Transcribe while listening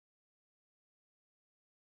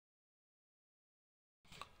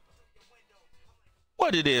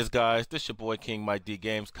What it is, guys, this your boy King Mike D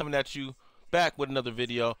Games coming at you back with another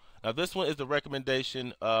video. Now this one is the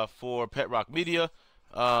recommendation for Pet Rock Media.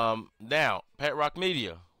 Now Pet Rock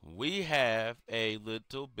Media, we have a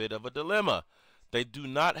little bit of a dilemma. They do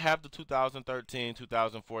not have the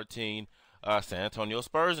 2013-2014 San Antonio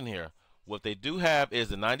Spurs in here. What they do have is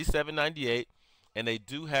the 97-98, and they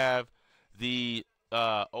do have the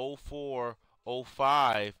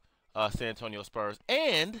 04-05 San Antonio Spurs,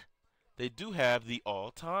 and they do have the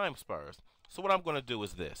all-time Spurs. So what I'm going to do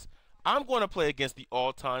is this. I'm going to play against the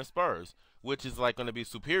all-time Spurs, which is like going to be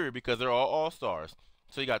superior because they're all all-stars.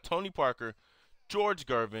 So you got Tony Parker, George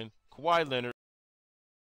Gervin, Kawhi Leonard,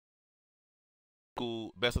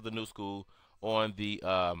 best of the new school on the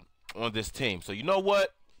on this team. So you know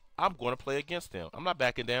what? I'm going to play against them. I'm not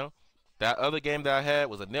backing down. That other game that I had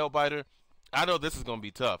was a nail biter. I know this is going to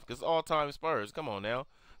be tough because all-time Spurs. Come on now.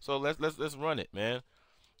 So let's run it, man.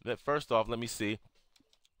 First off, let me see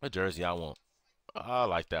what jersey I want. I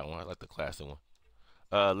like that one. I like the classic one.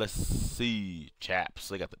 Let's see, Chaps.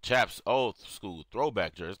 They got the Chaps old school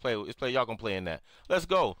throwback jersey. Let's play. Y'all gonna play in that. Let's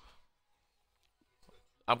go.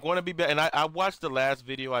 I'm going to be back, and I watched the last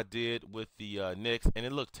video I did with the Knicks, and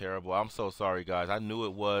it looked terrible. I'm so sorry, guys. I knew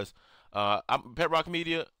it was. Pet Rock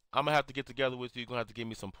Media, I'm gonna have to get together with you. You're gonna have to give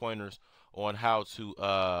me some pointers on how to,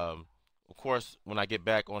 of course, when I get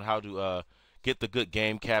back, on how to get the good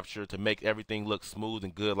game capture to make everything look smooth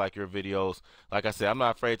and good like your videos. Like I said, I'm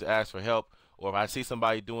not afraid to ask for help, or if I see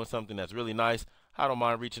somebody doing something that's really nice, I don't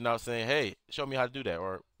mind reaching out saying, hey, show me how to do that,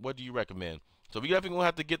 or what do you recommend? So we definitely gonna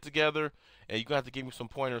have to get together, and you're gonna have to give me some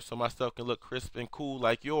pointers so my stuff can look crisp and cool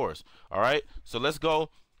like yours. All right, so let's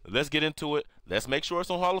go. Let's get into it. Let's make sure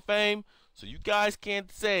it's on Hall of Fame, so you guys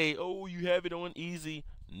can't say, oh, you have it on easy.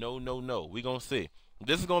 No, no, no. We gonna see.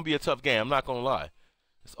 This is gonna be a tough game. I'm not gonna lie.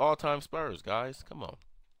 It's all-time Spurs, guys. Come on.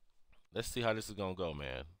 Let's see how this is gonna go,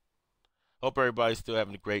 man. Hope everybody's still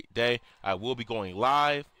having a great day. I will be going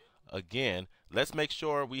live again. Let's make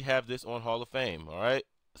sure we have this on Hall of Fame. All right.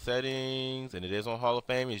 Settings, and it is on Hall of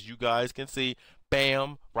Fame, as you guys can see.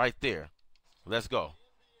 Bam, right there. Let's go.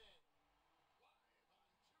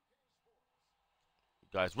 You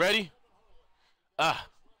guys ready?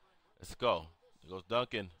 Let's go. There goes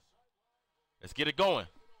Duncan. Let's get it going.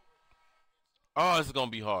 Oh, this is gonna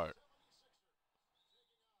be hard.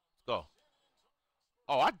 Let's go.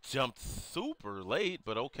 Oh, I jumped super late,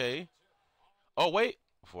 but okay. Oh, wait.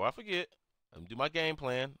 Before I forget, let me do my game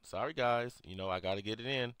plan. Sorry, guys. You know, I got to get it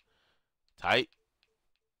in. Tight.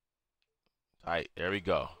 Tight. There we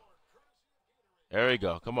go. There we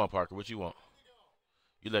go. Come on, Parker. What you want?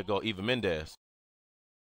 You let go Eva Mendez.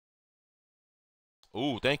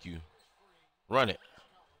 Ooh, thank you. Run it.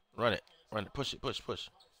 Run it. Run it. Push it. Push. Push.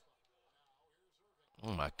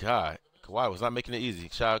 Oh, my God. Kawhi was not making it easy.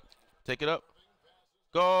 Shall I take it up?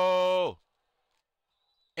 Go.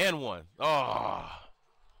 And one. Oh.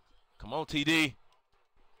 Come on, TD.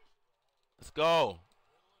 Let's go.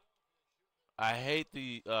 I hate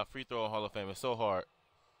the free throw in Hall of Fame. It's so hard.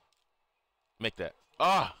 Make that.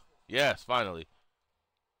 Ah. Yes, finally.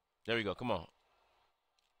 There we go. Come on.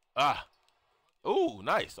 Ah. Ooh,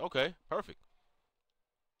 nice. Okay, perfect.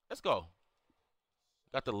 Let's go.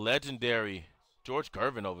 Got the legendary George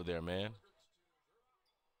Gervin over there, man.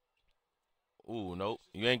 Ooh, nope.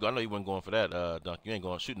 You ain't. I know you weren't going for that, Dunk. You ain't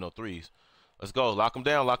going shooting no threes. Let's go. Lock him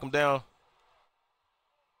down. Lock him down.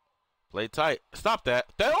 Play tight. Stop that.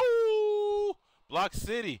 Ooh! Block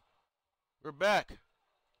City. We're back.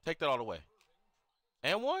 Take that all the way.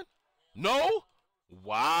 And one? No?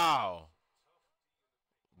 Wow.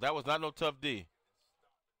 That was not no tough D.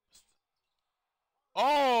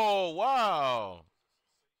 Oh, wow.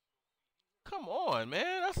 Come on,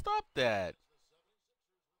 man. I stopped that.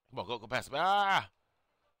 Come on, go past it. Ah.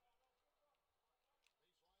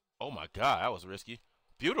 Oh, my God. That was risky.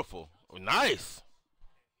 Beautiful. Oh, nice.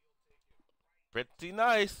 Pretty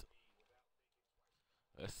nice.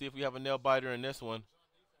 Let's see if we have a nail biter in this one.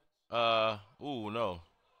 Ooh, no.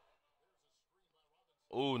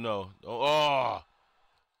 Ooh, no. Oh.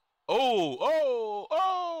 Oh, oh,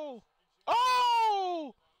 oh.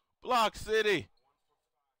 Oh. Block City.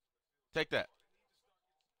 Take that.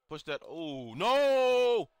 Push that. Ooh,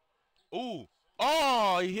 no. Ooh.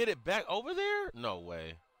 Oh, he hit it back over there? No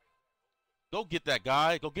way. Go get that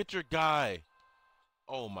guy. Go get your guy.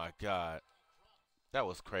 Oh, my God. That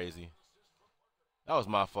was crazy. That was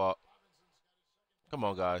my fault. Come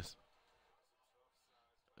on, guys.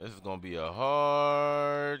 This is going to be a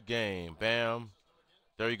hard game. Bam.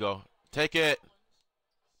 There you go. Take it.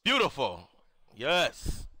 Beautiful.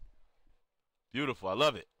 Yes. Beautiful. I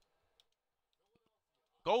love it.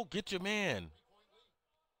 Go get your man.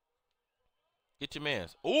 Get your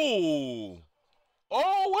mans. Ooh.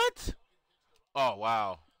 Oh, what? Oh,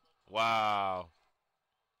 wow. Wow.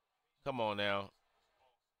 Come on now.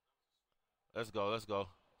 Let's go. Let's go.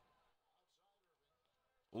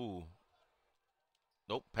 Ooh.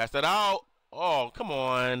 Nope. Pass that out. Oh, come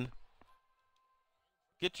on.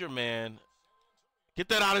 Get your man. Get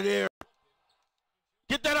that out of there.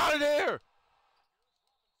 Get that out of there.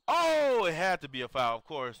 Oh, it had to be a foul, of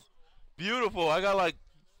course. Beautiful. I got like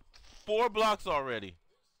 4 blocks already.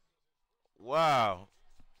 Wow.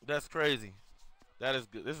 That's crazy. That is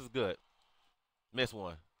good. This is good. Miss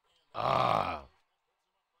one. Ah.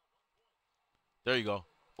 There you go.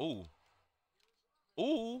 Ooh.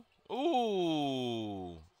 Ooh.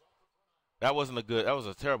 Ooh. That wasn't a good. That was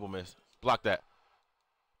a terrible miss. Block that.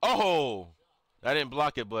 Oh. I didn't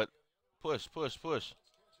block it, but push, push, push.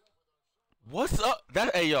 What's up?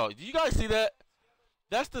 That hey yo, do you guys see that?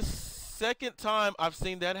 That's the second time I've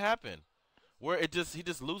seen that happen. Where he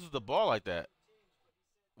just loses the ball like that.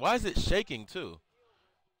 Why is it shaking too?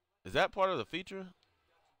 Is that part of the feature?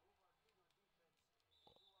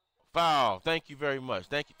 Foul. Thank you very much.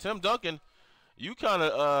 Thank you. Tim Duncan, you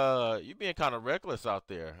being kind of reckless out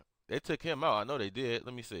there. They took him out. I know they did.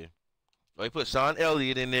 Let me see. Oh, they put Sean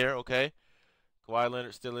Elliott in there, okay. Kawhi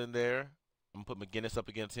Leonard still in there. I'm gonna put McGinnis up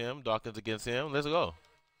against him, Dawkins against him. Let's go.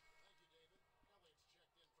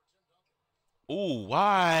 Ooh,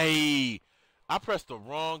 why? I pressed the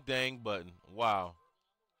wrong dang button. Wow.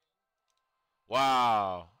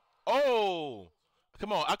 Wow. Oh!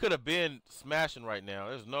 Come on, I could have been smashing right now.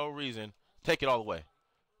 There's no reason. Take it all the way.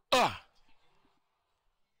 Ah!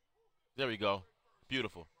 There we go.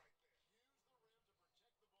 Beautiful.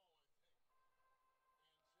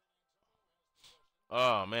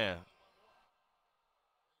 Oh, man.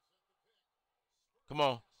 Come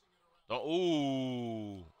on. Don't.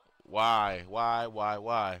 Ooh. Why? Why? Why?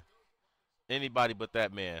 Why? Anybody but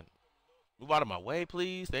that man. Move out of my way,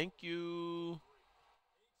 please. Thank you.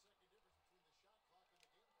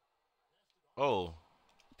 Oh.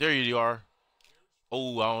 There you are.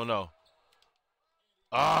 Oh, I don't know.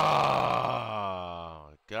 Oh,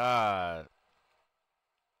 God.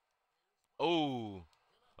 Oh,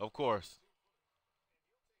 of course.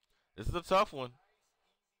 This is a tough one.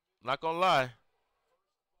 Not gonna lie.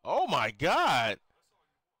 Oh my God.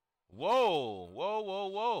 Whoa, whoa, whoa,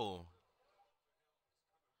 whoa.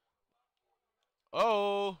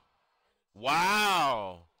 Oh.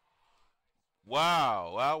 Wow.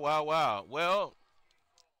 Wow. Wow, wow, wow. Well,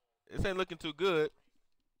 this ain't looking too good.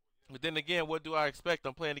 But then again, what do I expect?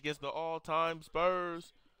 I'm playing against the all-time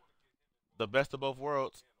Spurs. The best of both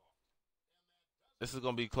worlds. This is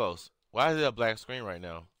gonna be close. Why is it a black screen right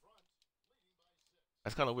now?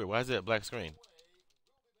 That's kind of weird. Why is it a black screen?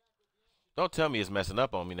 Don't tell me it's messing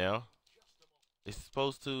up on me now. It's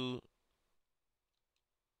supposed to.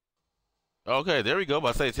 Okay, there we go.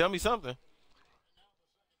 But I say, tell me something.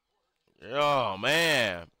 Oh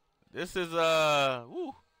man, this is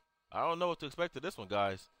woo. I don't know what to expect of this one,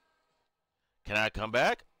 guys. Can I come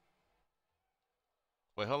back?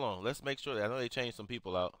 Wait, hold on. Let's make sure that I know they changed some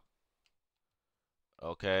people out.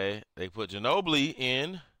 Okay, they put Ginobili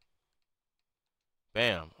in.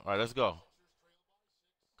 Bam. All right, let's go.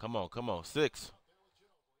 Come on, come on. 6.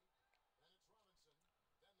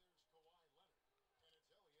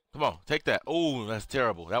 Come on, take that. Oh, that's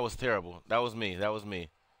terrible. That was terrible. That was me. That was me.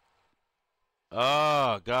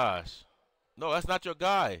 Oh gosh. No, that's not your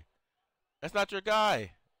guy. That's not your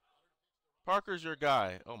guy. Parker's your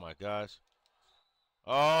guy. Oh my gosh.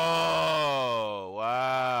 Oh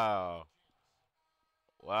wow.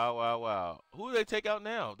 Wow, wow, wow. Who do they take out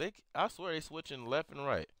now? I swear they switching left and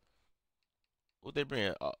right. What they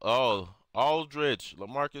bring? Oh, Aldridge.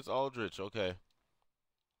 LaMarcus Aldridge. Okay.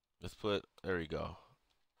 Let's put. There we go.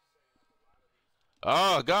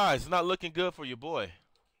 Oh, guys, it's not looking good for your boy.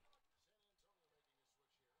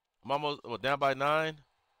 I'm almost down by 9.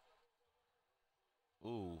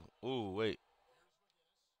 Ooh, ooh, wait.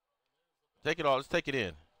 Take it all. Let's take it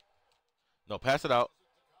in. No, pass it out.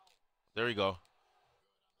 There we go.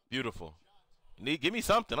 Beautiful. Give me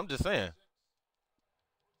something. I'm just saying.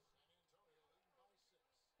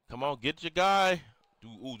 Come on, get your guy.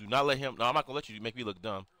 Do not let him. No, I'm not gonna let you make me look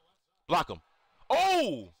dumb. Block him.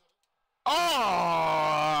 Oh! Ah!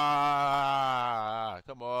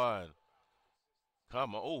 Come on.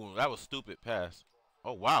 Come on. Oh, that was stupid pass.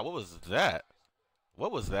 Oh wow, what was that?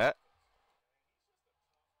 What was that?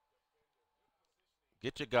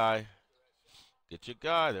 Get your guy. Get your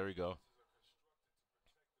guy. There we go.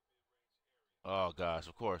 Oh gosh,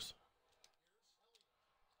 of course.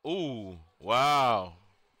 Ooh, wow.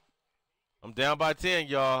 I'm down by 10,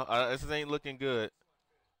 y'all. This ain't looking good.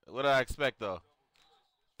 What did I expect though?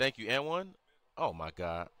 Thank you. And one. Oh my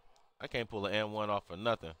God. I can't pull an and one off for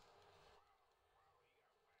nothing.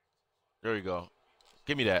 There we go.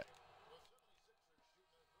 Give me that.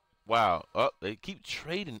 Wow. Oh, they keep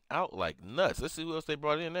trading out like nuts. Let's see who else they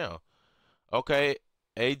brought in now. Okay.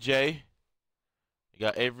 AJ. You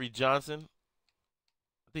got Avery Johnson.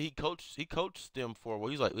 I think he coached them for well,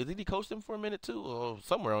 he's like, did he coach them for a minute too? Or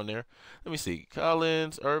somewhere on there. Let me see.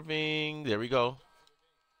 Collins, Irving. There we go.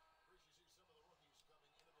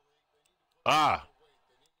 Ah.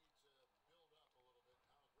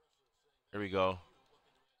 There we go.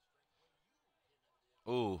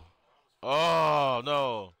 Ooh. Oh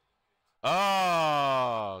no.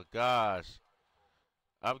 Oh gosh.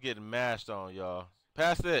 I'm getting mashed on, y'all.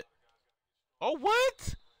 Pass it. Oh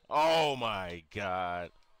what? Oh my God.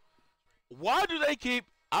 Why do they keep?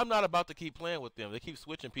 I'm not about to keep playing with them. They keep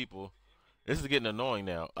switching people. This is getting annoying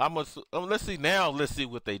now. Let's see now. Let's see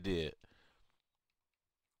what they did.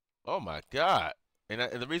 Oh my God. And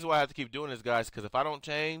the reason why I have to keep doing this, guys, because if I don't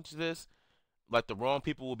change this, like the wrong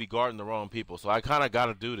people will be guarding the wrong people. So I kind of got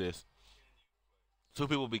to do this. Two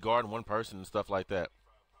people will be guarding one person and stuff like that.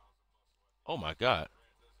 Oh my God.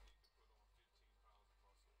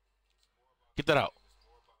 Get that out.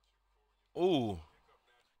 Ooh.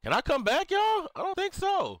 Can I come back, y'all? I don't think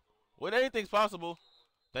so. When anything's possible.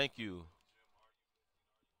 Thank you.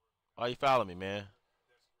 Oh, you following me, man.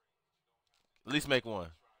 At least make one.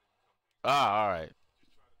 Ah, all right.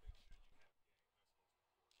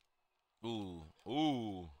 Ooh.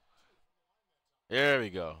 Ooh. There we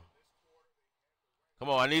go. Come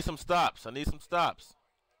on, I need some stops. I need some stops.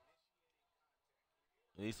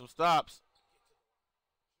 I need some stops.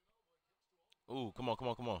 Ooh, come on, come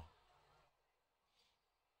on, come on.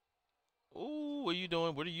 Ooh, what are you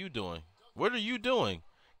doing? What are you doing? What are you doing?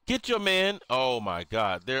 Get your man. Oh my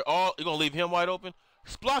God. You're gonna leave him wide open?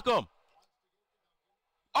 Block him.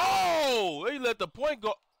 Oh, he let the point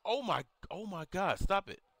go. Oh my God. Stop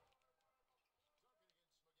it.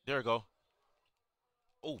 There we go.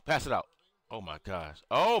 Oh, pass it out. Oh my gosh.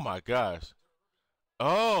 Oh my gosh.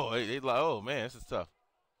 Oh man, this is tough.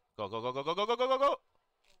 Go, go, go, go, go, go, go, go, go, go.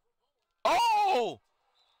 Oh!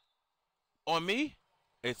 On me?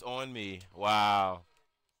 It's on me. Wow.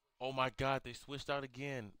 Oh my God, they switched out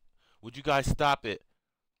again. Would you guys stop it?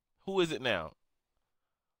 Who is it now?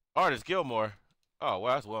 Artist Gilmore. Oh,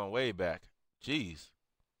 well, that's one way back. Jeez.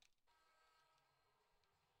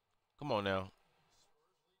 Come on now.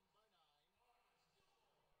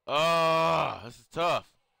 This is tough.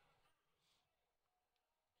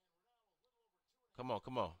 Come on,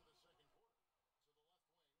 come on.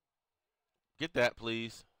 Get that,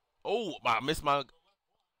 please. Oh, I missed my.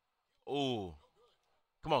 Oh,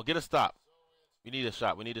 come on, get a stop. We need a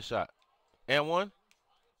shot. We need a shot. And one.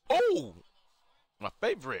 Oh, my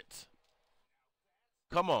favorite.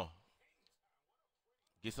 Come on.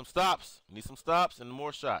 Get some stops. Need some stops and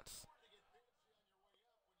more shots.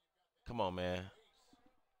 Come on, man.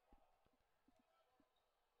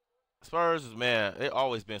 Spurs, man, they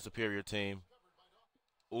always been a superior team.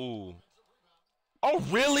 Ooh. Oh,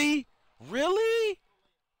 really? Really?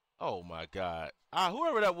 Oh, my God.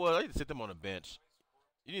 Whoever that was, I need to sit them on the bench.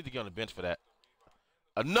 You need to get on the bench for that.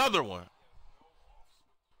 Another one.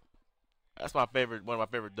 That's my favorite, one of my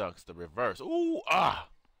favorite dunks, the reverse. Ooh,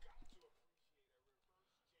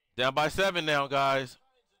 Down by 7 now, guys.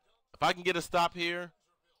 If I can get a stop here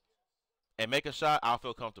and make a shot, I'll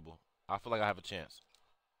feel comfortable. I feel like I have a chance.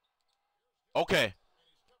 Okay.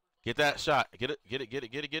 Get that shot. Get it, get it, get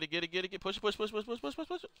it, get it, get it, get it, get it, get it. Push, push, push, push, push, push, push,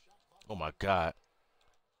 push. Oh, my God.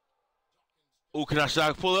 Ooh, should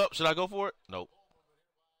I pull up? Should I go for it? Nope.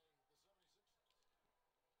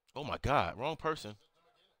 Oh, my God. Wrong person.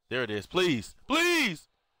 There it is. Please. Please.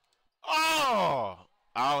 Oh.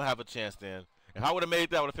 I don't have a chance then. If I would have made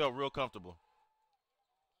that, I would have felt real comfortable.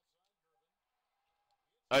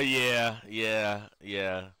 Oh, yeah. Yeah.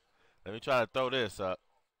 Yeah. Let me try to throw this up.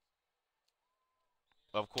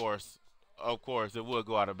 Of course. Of course. It would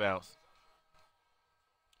go out of bounds.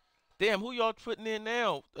 Damn, who y'all putting in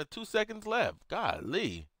now? 2 seconds left.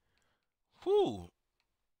 Golly. Whew.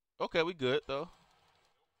 Okay, we good though.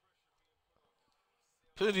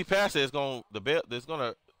 As soon as he passes it, it's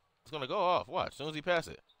gonna go off. Watch. As soon as he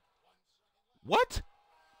passes it. What?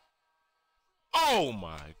 Oh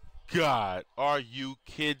my God. Are you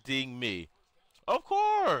kidding me? Of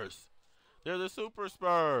course. They're the Super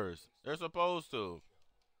Spurs. They're supposed to.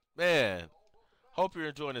 Man. Hope you're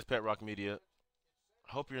enjoying this, Pet Rock Media.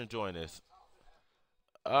 Hope you're enjoying this.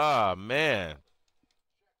 Ah, man.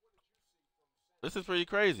 This is pretty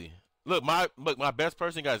crazy. Look, my best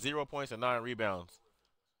person got 0 points and 9 rebounds.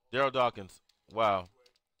 Daryl Dawkins. Wow.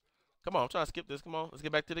 Come on, I'm trying to skip this. Come on, let's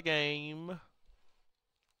get back to the game.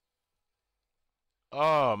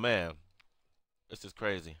 Oh man, this is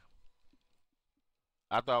crazy.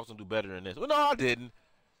 I thought I was gonna do better than this. Well, no, I didn't.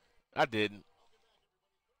 I didn't.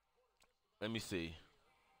 Let me see.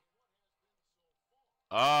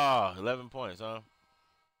 Ah, 11 points, huh?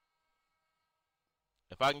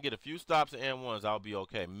 If I can get a few stops and ones, I'll be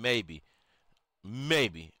okay. Maybe.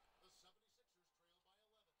 Maybe.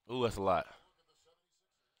 Ooh, that's a lot.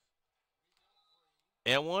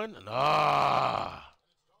 And one? Ah.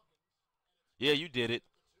 Yeah, you did it.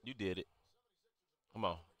 You did it. Come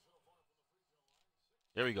on.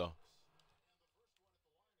 There we go.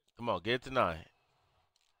 Come on, get it to 9.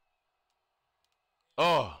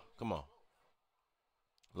 Oh, come on.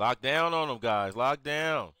 Lock down on them, guys. Lock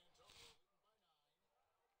down.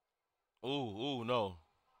 Ooh, no.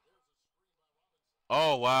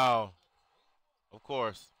 Oh, wow. Of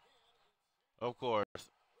course. Of course.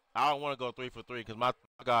 I don't want to go 3 for 3 because my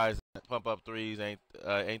guys that pump up threes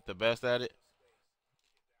ain't the best at it.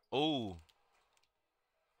 Ooh.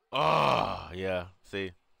 Oh, yeah.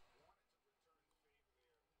 See.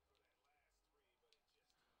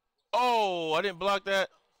 Oh, I didn't block that.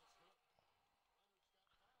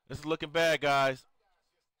 This is looking bad, guys.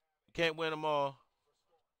 You can't win them all.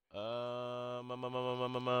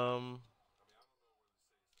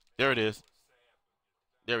 There it is.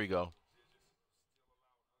 There we go.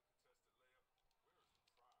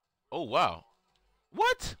 Oh, wow.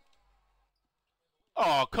 What?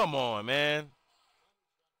 Oh, come on, man.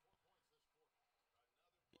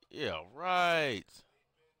 Yeah, right.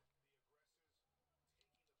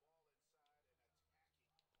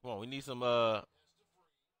 Come on, we need some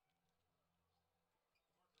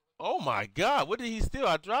oh my god, what did he steal?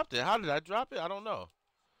 I dropped it. How did I drop it? I don't know.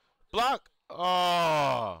 Block.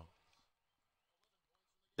 Oh,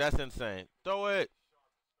 that's insane. Throw it.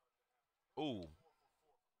 Ooh,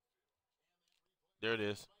 there it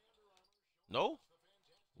is. No?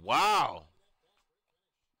 Wow.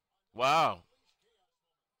 Wow.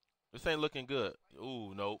 This ain't looking good.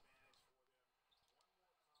 Ooh, nope.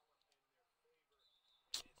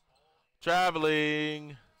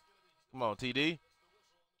 Traveling. Come on, TD.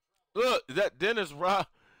 Look, is that Dennis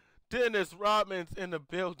Rodman's in the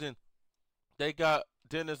building. They got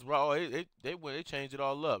Dennis Rod. Oh, they changed it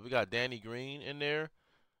all up. We got Danny Green in there.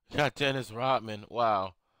 We got Dennis Rodman.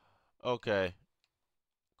 Wow. Okay.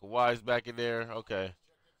 Kawhi's back in there. Okay.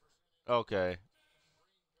 Okay.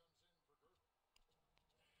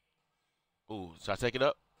 Ooh, should I take it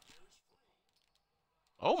up?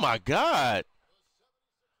 Oh my God!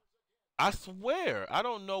 I swear, I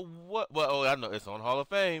don't know what. Well, oh, I know it's on Hall of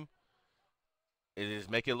Fame. It is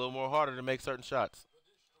making it a little more harder to make certain shots.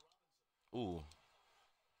 Ooh,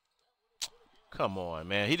 come on,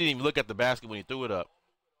 man. He didn't even look at the basket when he threw it up.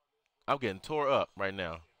 I'm getting tore up right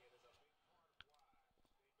now.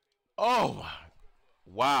 Oh my!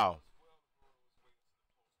 Wow.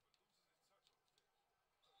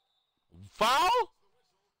 Foul?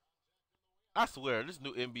 I swear, this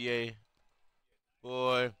new NBA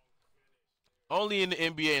boy. Only in the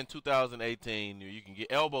NBA in 2018 you can get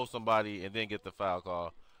elbow somebody and then get the foul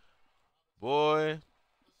call. Boy,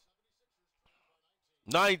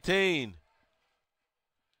 19.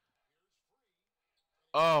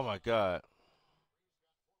 Oh my God,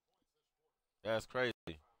 that's crazy.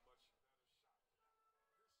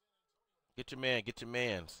 Get your man, get your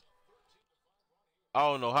man's. I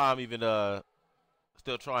don't know how I'm even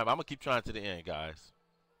still trying. But I'm gonna keep trying to the end, guys.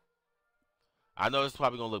 I know this is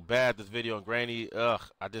probably gonna look bad this video and grainy. Ugh,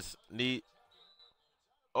 I just need.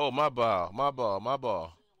 Oh my ball, my ball, my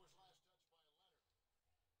ball.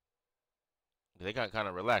 They got kind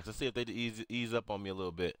of relaxed. Let's see if they ease up on me a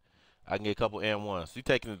little bit. I can get a couple and ones. You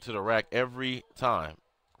taking it to the rack every time.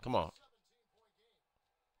 Come on.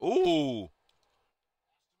 Ooh,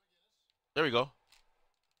 there we go.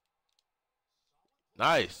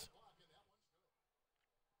 Nice,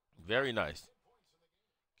 very nice.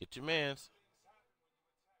 Get your man's.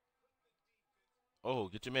 Oh,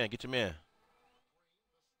 get your man, get your man.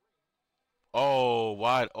 Oh,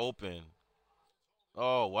 wide open.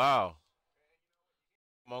 Oh, wow.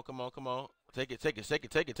 Come on, come on, come on. Take it, take it, take it,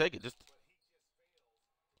 take it, take it. Just.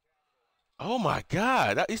 Oh my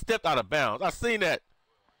God, he stepped out of bounds. I seen that.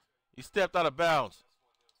 He stepped out of bounds.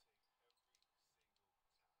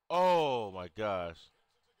 Oh my gosh.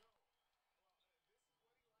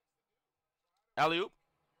 Alley oop.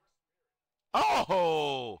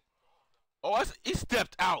 Oh. Oh, he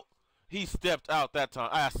stepped out. He stepped out that time.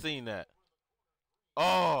 I seen that.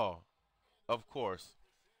 Oh, of course.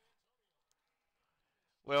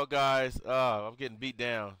 Well, guys, I'm getting beat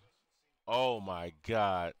down. Oh my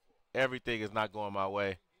God. Everything is not going my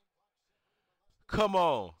way. Come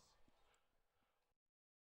on.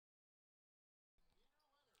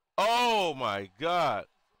 Oh my God.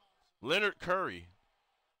 Leonard Curry.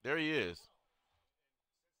 There he is.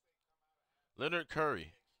 Leonard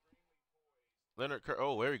Curry. Leonard Curry.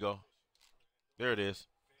 Oh, there you go. There it is.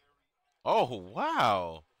 Oh,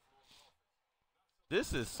 wow.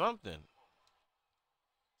 This is something.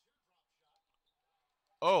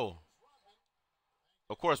 Oh.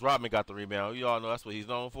 Of course, Rodman got the rebound. You all know that's what he's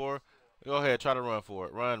known for. Go ahead, try to run for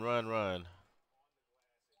it. Run, run, run.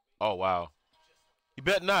 Oh, wow. You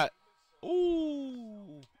bet not.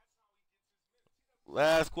 Ooh.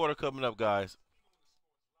 Last quarter coming up, guys.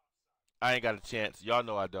 I ain't got a chance. Y'all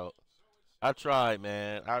know I don't. I tried,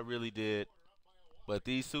 man. I really did. But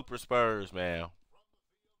these super Spurs, man.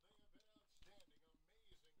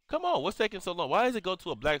 Come on, what's taking so long? Why does it go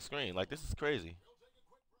to a black screen? Like, this is crazy.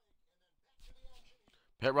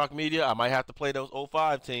 Pet Rock Media, I might have to play those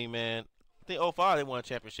 '05 team, man. I think '05 they won a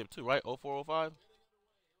championship too, right? '04, '05.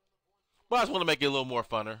 But I just want to make it a little more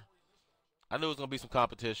funner. I knew it was going to be some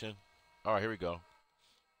competition. All right, here we go.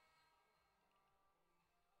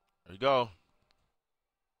 Here we go.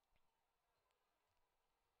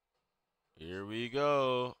 Here we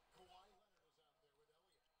go.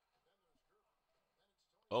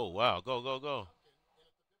 Oh, wow. Go, go, go.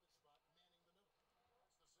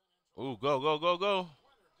 Ooh, go, go, go, go.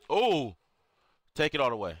 Ooh. Take it all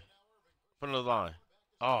the way. Front of the line.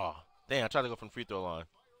 Oh, damn. I tried to go from free throw line.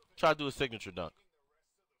 Try to do a signature dunk.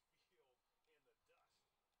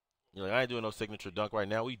 You're like, I ain't doing no signature dunk right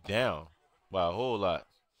now. We down by a whole lot.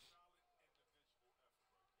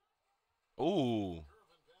 Ooh.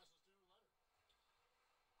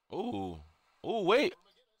 Ooh. Ooh, wait.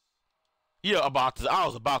 Yeah, I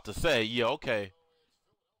was about to say, yeah, okay.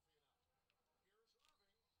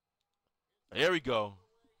 There we go.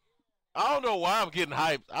 I don't know why I'm getting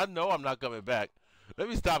hyped. I know I'm not coming back. Let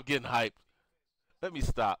me stop getting hyped. Let me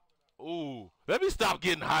stop. Ooh. Let me stop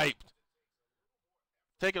getting hyped.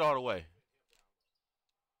 Take it all the way.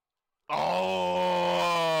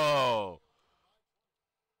 Oh.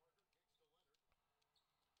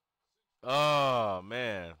 Oh,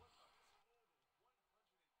 man.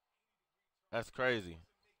 That's crazy.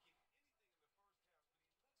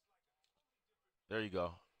 There you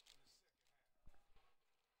go.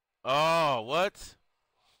 Oh, what?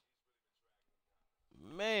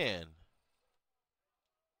 Man.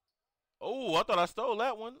 Oh, I thought I stole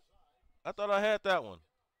that one. I thought I had that one.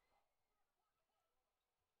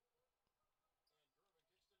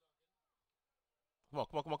 Come on,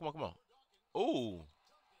 come on, come on, come on, come on. Ooh.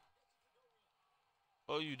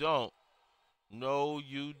 Oh, you don't. No,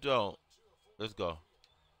 you don't. Let's go.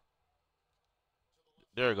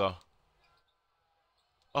 There we go.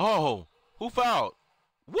 Oh, who fouled?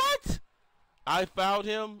 What? I fouled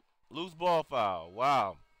him. Loose ball foul.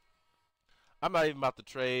 Wow. I'm not even about to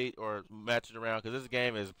trade or match it around because this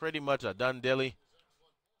game is pretty much a done dilly.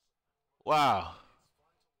 Wow.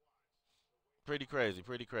 Pretty crazy.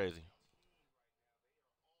 Pretty crazy.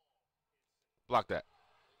 Block that.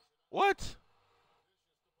 What?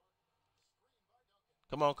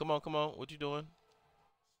 Come on, come on, come on. What you doing?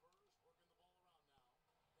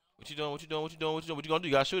 What you doing? What you doing? What you doing? What you doing? What you gonna do?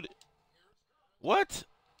 You gotta shoot it. What?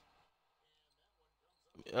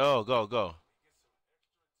 Oh, go, go.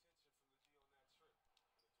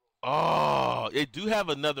 Oh, they do have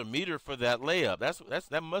another meter for that layup.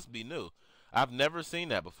 That must be new. I've never seen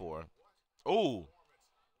that before. Oh.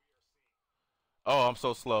 Oh, I'm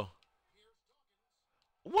so slow.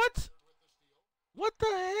 What? What the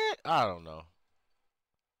heck? I don't know.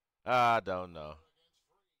 I don't know.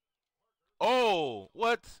 Oh,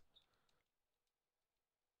 what?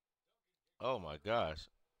 Oh my gosh.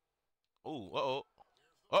 Oh, uh-oh.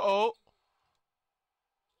 Uh-oh.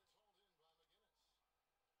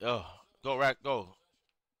 Oh, go rack, go.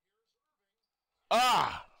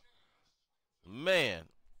 Ah, man.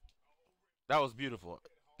 That was beautiful.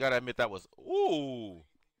 Gotta admit that was, ooh.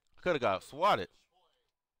 Could have got swatted.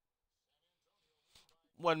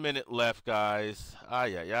 1 minute left, guys.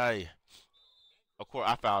 Ay, ay, ay. Of course,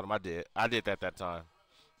 I fouled him. I did. I did that time.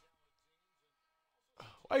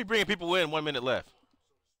 Why are you bringing people in 1 minute left?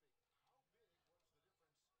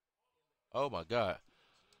 Oh, my God.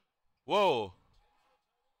 Whoa.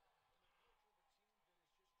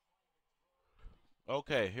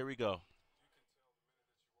 Okay, here we go.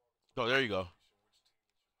 Oh, there you go.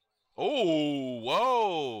 Oh,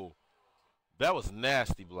 whoa. That was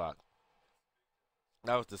nasty block.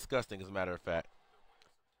 That was disgusting, as a matter of fact.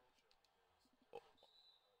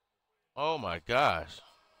 Oh, my gosh.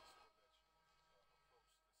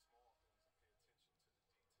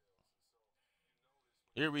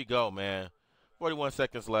 Here we go, man. 41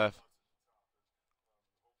 seconds left.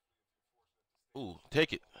 Ooh,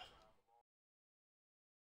 take it.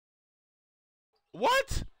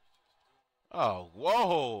 What? Oh,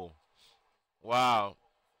 whoa. Wow.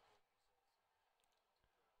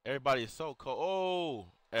 Everybody is so cold. Oh,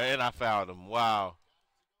 and I fouled him. Wow.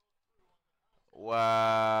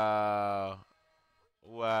 Wow.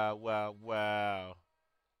 Wow, wow, wow.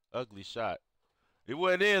 Ugly shot. It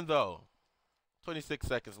went in, though. 26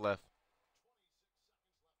 seconds left.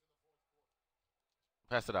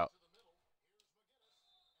 Pass it out.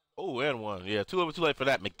 Oh, and one. Yeah, too late for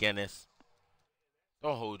that, McGinnis.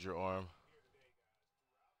 Don't hold your arm.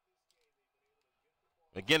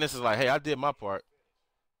 McGinnis is like, hey, I did my part.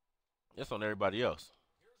 That's on everybody else.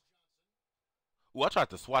 Ooh, I tried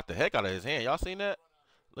to swat the heck out of his hand. Y'all seen that?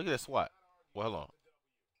 Look at that swat. Well, hold on.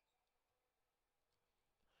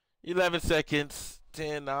 11 seconds.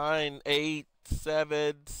 10, 9, 8,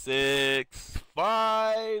 7, 6,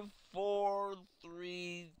 5, 4,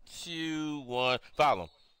 3, 2, 1. Foul him.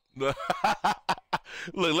 Look,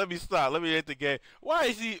 let me stop. Let me hit the game. Why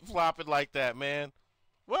is he flopping like that, man?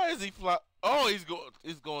 Why is he flop? Oh, he's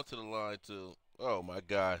going to the line too. Oh my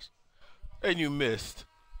gosh. And you missed.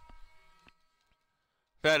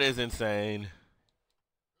 That is insane.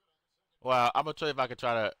 Wow, I'm gonna try if I can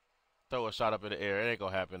try to throw a shot up in the air. It ain't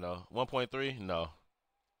gonna happen though. 1.3? No.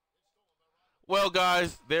 Well,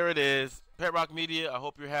 guys, there it is. Pet Rock Media. I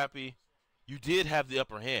hope you're happy. You did have the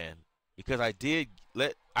upper hand because I did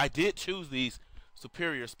choose these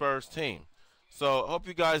superior Spurs team. So I hope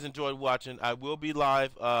you guys enjoyed watching. I will be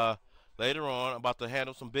live later on. I'm about to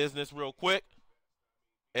handle some business real quick,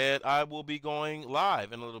 and I will be going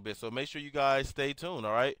live in a little bit. So make sure you guys stay tuned.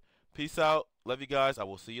 All right. Peace out. Love you guys. I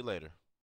will see you later.